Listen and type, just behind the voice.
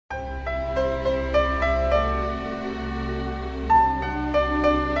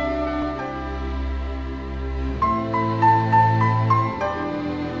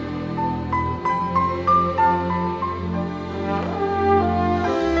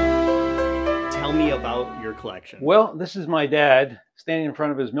me about your collection. Well, this is my dad standing in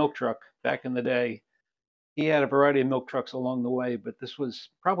front of his milk truck back in the day. He had a variety of milk trucks along the way, but this was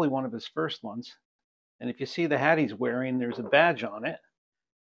probably one of his first ones. And if you see the hat he's wearing, there's a badge on it.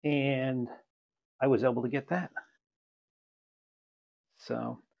 And I was able to get that.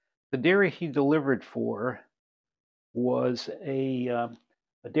 So the dairy he delivered for was a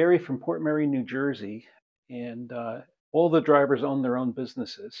dairy from Port Mary, New Jersey. And all the drivers own their own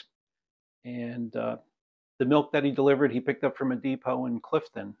businesses. And the milk that he delivered, he picked up from a depot in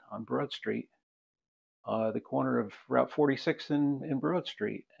Clifton on Broad Street, the corner of Route 46 and Broad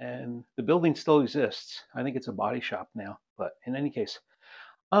Street. And the building still exists. I think it's a body shop now. But in any case,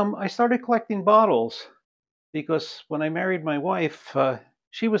 I started collecting bottles because when I married my wife,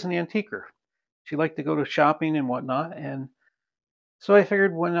 she was an antiquer. She liked to go to shopping and whatnot. And so I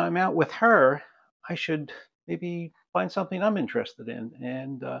figured when I'm out with her, I should maybe find something I'm interested in.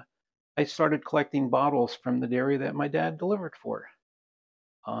 And I started collecting bottles from the dairy that my dad delivered for.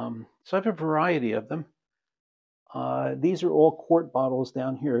 So I have a variety of them. These are all quart bottles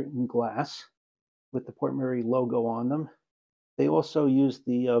down here in glass with the Port Mary logo on them. They also use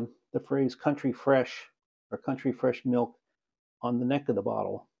the phrase country fresh or country fresh milk on the neck of the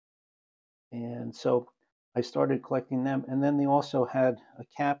bottle. And so I started collecting them. And then they also had a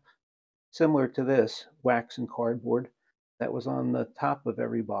cap similar to this, wax and cardboard, that was on the top of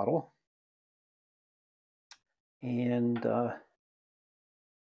every bottle. And there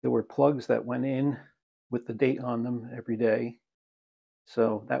were plugs that went in with the date on them every day.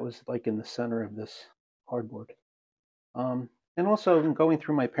 So that was like in the center of this cardboard. And also going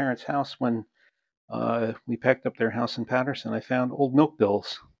through my parents' house when we packed up their house in Patterson, I found old milk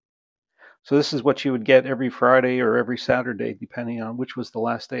bills. So this is what you would get every Friday or every Saturday, depending on which was the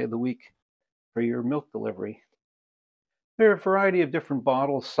last day of the week for your milk delivery. There are a variety of different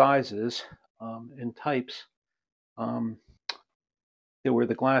bottle sizes and types. There were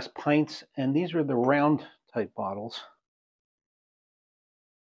the glass pints, and these are the round type bottles.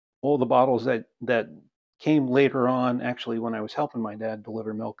 All the bottles that came later on, actually when I was helping my dad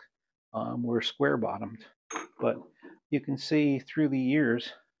deliver milk, were square bottomed. But you can see through the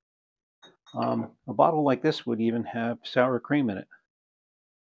years, a bottle like this would even have sour cream in it.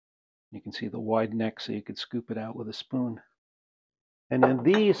 You can see the wide neck so you could scoop it out with a spoon. And then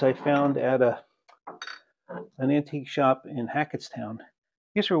these I found at an antique shop in Hackettstown.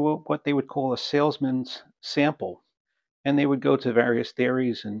 These are what they would call a salesman's sample. And they would go to various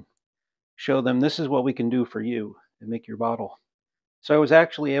dairies and show them, this is what we can do for you and make your bottle. So I was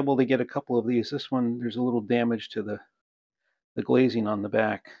actually able to get a couple of these. This one, there's a little damage to the glazing on the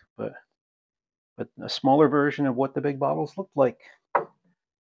back, but a smaller version of what the big bottles looked like.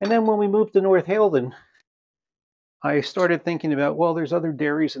 And then when we moved to North Haledon, I started thinking about, well, there's other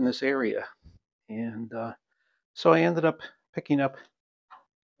dairies in this area. And so I ended up picking up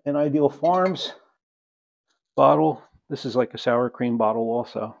an Ideal Farms bottle. This is like a sour cream bottle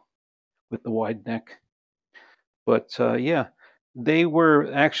also with the wide neck. But yeah, they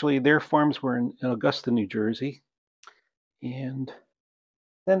were actually, their farms were in Augusta, New Jersey. And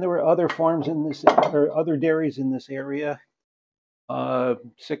then there were other farms in this, or other dairies in this area.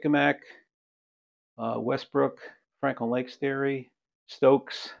 Sycamac, Westbrook, Franklin Lakes Dairy,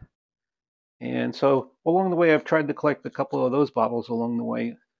 Stokes. And so along the way, I've tried to collect a couple of those bottles along the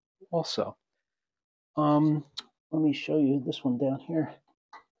way also. Let me show you this one down here.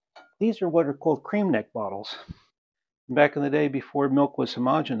 These are what are called cream neck bottles. Back in the day, before milk was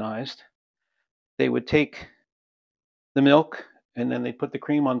homogenized, they would take the milk and then they put the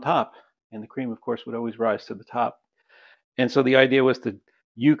cream on top. And the cream, of course, would always rise to the top. And so the idea was that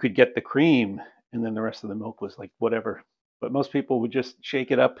you could get the cream and then the rest of the milk was like whatever. But most people would just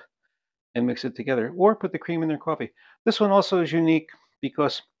shake it up and mix it together or put the cream in their coffee. This one also is unique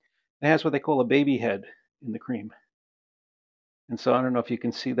because it has what they call a baby head in the cream. And so I don't know if you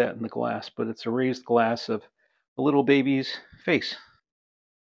can see that in the glass, but it's a raised glass of a little baby's face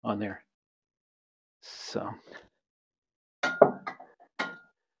on there. So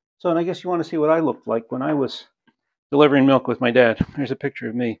and I guess you want to see what I looked like when I was delivering milk with my dad. There's a picture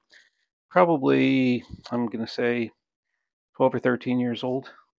of me. Probably, I'm going to say 12 or 13 years old.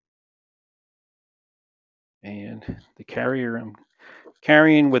 And the carrier I'm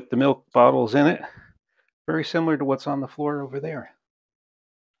carrying with the milk bottles in it, very similar to what's on the floor over there.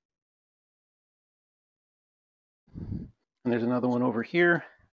 And there's another one over here.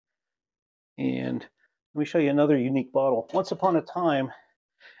 And let me show you another unique bottle. Once upon a time,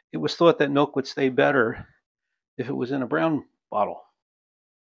 it was thought that milk would stay better if it was in a brown bottle.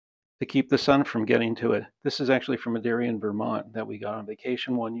 to keep the sun from getting to it. This is actually from a dairy in Vermont that we got on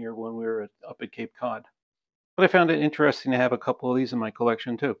vacation one year when we were up at Cape Cod. But I found it interesting to have a couple of these in my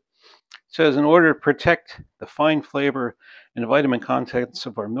collection too. It says, in order to protect the fine flavor and vitamin contents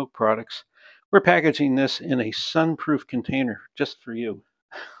of our milk products, we're packaging this in a sunproof container just for you.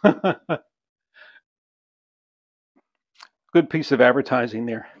 Good piece of advertising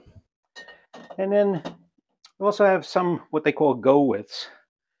there. And then we also have some what they call go-withs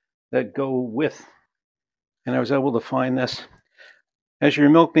that go with. And I was able to find this. As your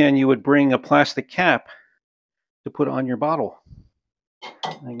milkman, you would bring a plastic cap to put on your bottle. I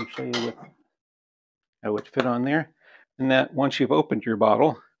can show you what I would fit on there. And that once you've opened your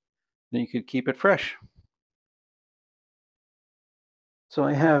bottle, then you could keep it fresh. So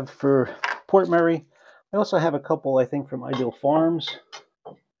I have for Port Mary, I also have a couple, I think, from Ideal Farms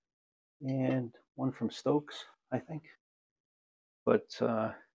and one from Stokes, I think. But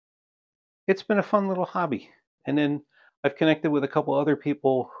it's been a fun little hobby. And then I've connected with a couple other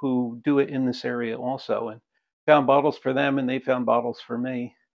people who do it in this area also, and found bottles for them, and they found bottles for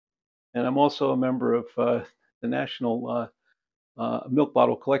me. And I'm also a member of the National Milk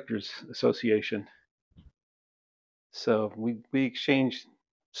Bottle Collectors Association. So we exchange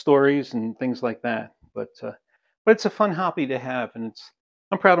stories and things like that. But it's a fun hobby to have, and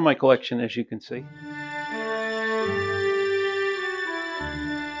I'm proud of my collection, as you can see.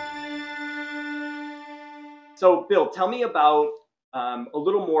 So, Bill, tell me about a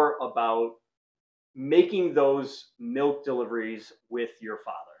little more about making those milk deliveries with your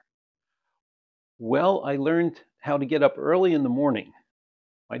father. Well, I learned how to get up early in the morning.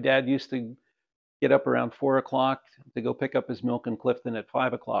 My dad used to get up around 4 o'clock to go pick up his milk in Clifton at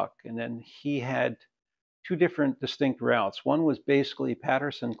 5 o'clock. And then he had two different distinct routes. One was basically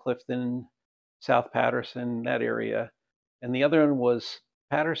Patterson, Clifton, South Patterson, that area. And the other one was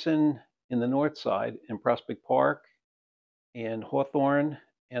Patterson in the north side and Prospect Park and Hawthorne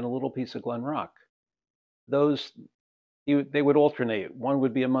and a little piece of Glen Rock. Those, they would alternate. One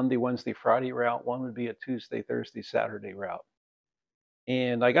would be a Monday, Wednesday, Friday route. One would be a Tuesday, Thursday, Saturday route.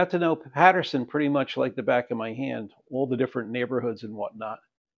 And I got to know Patterson pretty much like the back of my hand, all the different neighborhoods and whatnot.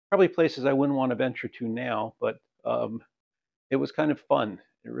 Probably places I wouldn't want to venture to now, but it was kind of fun.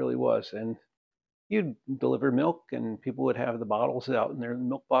 It really was. And you'd deliver milk, and people would have the bottles out in their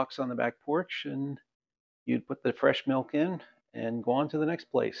milk box on the back porch, and you'd put the fresh milk in and go on to the next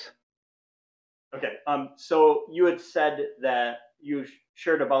place. Okay. So you had said that you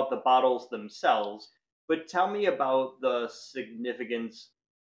shared about the bottles themselves, but tell me about the significance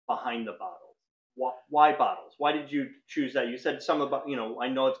behind the bottles. Why bottles? Why did you choose that? You said some about, I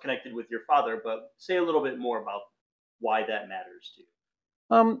know it's connected with your father, but say a little bit more about why that matters to you.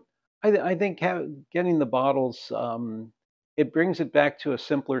 Um, I think getting the bottles, it brings it back to a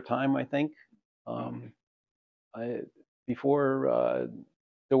simpler time, I think. Um, I, Before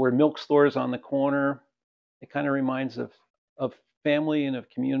there were milk stores on the corner, it kind of reminds of family and of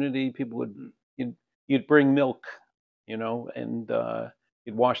community. People would you'd bring milk, and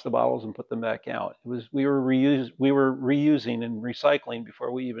you'd wash the bottles and put them back out. It was we were reusing and recycling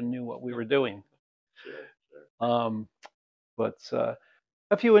before we even knew what we were doing. Sure, sure. But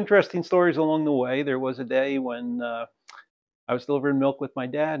a few interesting stories along the way. There was a day when I was delivering milk with my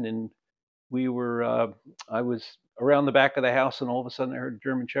dad, and we were I was around the back of the house, and all of a sudden I heard a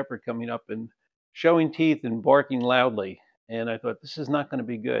German Shepherd coming up and showing teeth and barking loudly. And I thought, this is not going to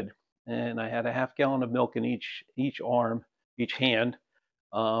be good. And I had a half gallon of milk in each arm, each hand,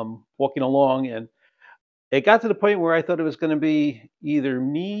 walking along, and it got to the point where I thought it was going to be either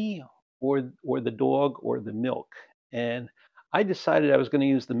me or the dog or the milk. And I decided I was going to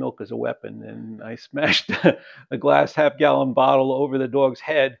use the milk as a weapon, and I smashed a glass half-gallon bottle over the dog's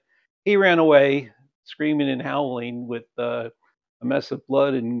head. He ran away, screaming and howling, with a mess of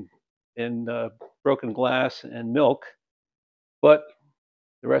blood and broken glass and milk. But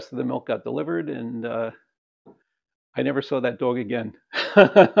the rest of the milk got delivered, and I never saw that dog again.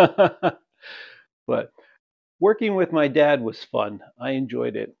 But working with my dad was fun. I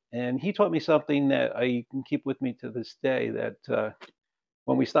enjoyed it. And he taught me something that I can keep with me to this day, that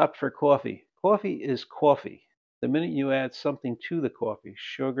when we stopped for coffee, coffee is coffee. The minute you add something to the coffee,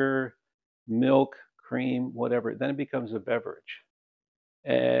 sugar, milk, cream, whatever, then it becomes a beverage.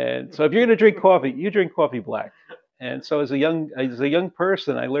 And so if you're going to drink coffee, you drink coffee black. And so as a young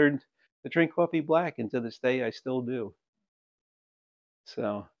person, I learned to drink coffee black, and to this day I still do.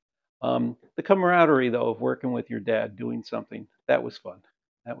 So the camaraderie, though, of working with your dad doing something, that was fun.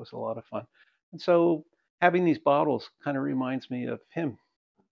 That was a lot of fun. And so having these bottles kind of reminds me of him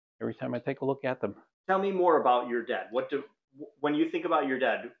every time I take a look at them. Tell me more about your dad. When you think about your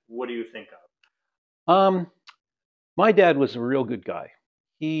dad, what do you think of? Um, my dad was a real good guy.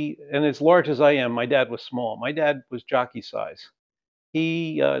 And as large as I am, my dad was small. My dad was jockey size.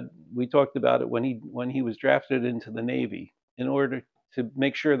 He, we talked about it when he was drafted into the Navy. In order to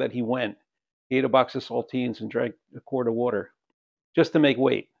make sure that he went, he ate a box of saltines and drank a quart of water just to make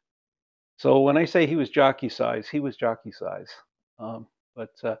weight. So when I say he was jockey size, he was jockey size. Um,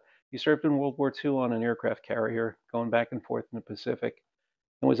 but he served in World War II on an aircraft carrier, going back and forth in the Pacific,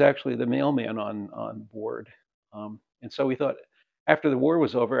 and was actually the mailman on board. And so we thought, after the war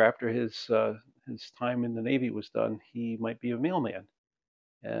was over, after his time in the Navy was done, he might be a mailman.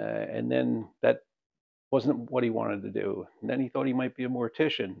 And then that wasn't what he wanted to do. And then he thought he might be a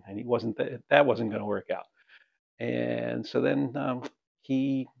mortician, and he wasn't. That wasn't going to work out. And so then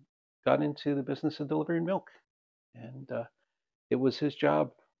he got into the business of delivering milk, and it was his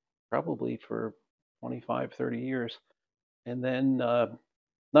job probably for 25, 30 years. And then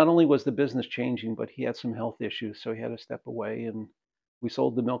not only was the business changing, but he had some health issues, so he had to step away. And we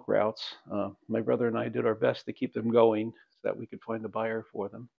sold the milk routes. My brother and I did our best to keep them going so that we could find a buyer for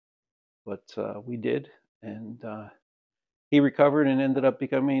them. But we did, and he recovered and ended up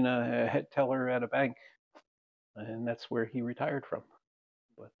becoming a head teller at a bank, and that's where he retired from.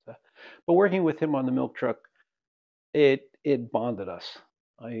 But working with him on the milk truck, it bonded us.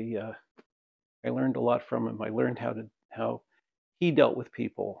 I uh, I learned a lot from him. I learned how he dealt with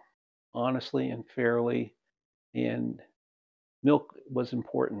people honestly and fairly, and milk was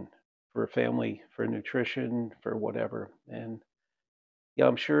important for a family, for nutrition, for whatever. And yeah,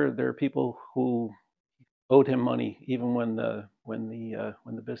 I'm sure there are people who owed him money even when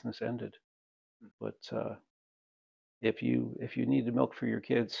the business ended. But if you needed milk for your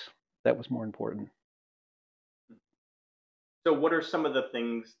kids, that was more important. So, what are some of the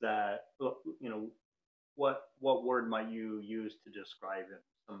things that what word might you use to describe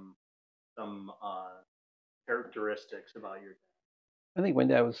him? Some characteristics about your dad. I think my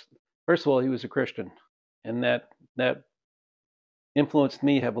dad was, first of all, he was a Christian, and that influenced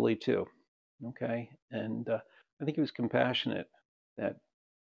me heavily too. Okay, and I think he was compassionate. That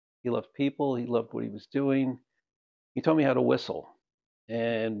he loved people. He loved what he was doing. He taught me how to whistle,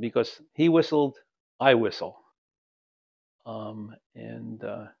 and because he whistled, I whistle. And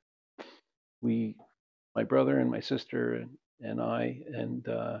we, my brother and my sister and I, and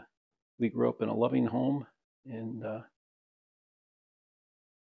we grew up in a loving home. And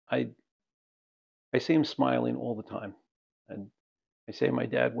I I see him smiling all the time. And I say my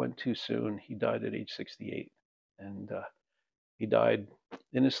dad went too soon. He died at age 68, and he died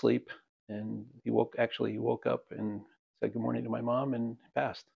in his sleep. And he woke up and said good morning to my mom and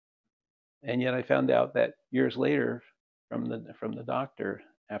passed. And yet I found out that years later from the doctor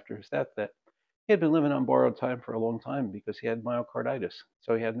after his death that he had been living on borrowed time for a long time because he had myocarditis.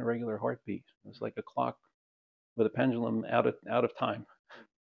 So he had an irregular heartbeat. It was like a clock with a pendulum out of time.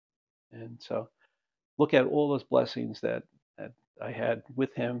 And so look at all those blessings that I had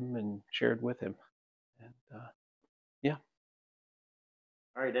with him and shared with him. And yeah,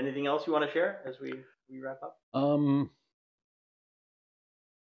 All right. Anything else you want to share as we wrap up?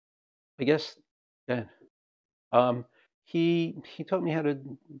 I guess yeah, um, he taught me how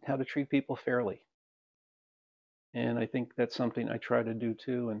to treat people fairly, and I think that's something I try to do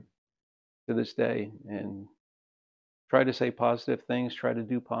too, and to this day, and try to say positive things, try to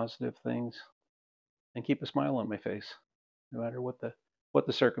do positive things, and keep a smile on my face, no matter what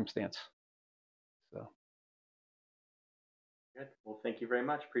the circumstance. So, Good. Well, thank you very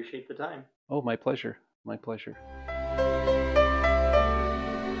much. Appreciate the time. oh, my pleasure, my pleasure.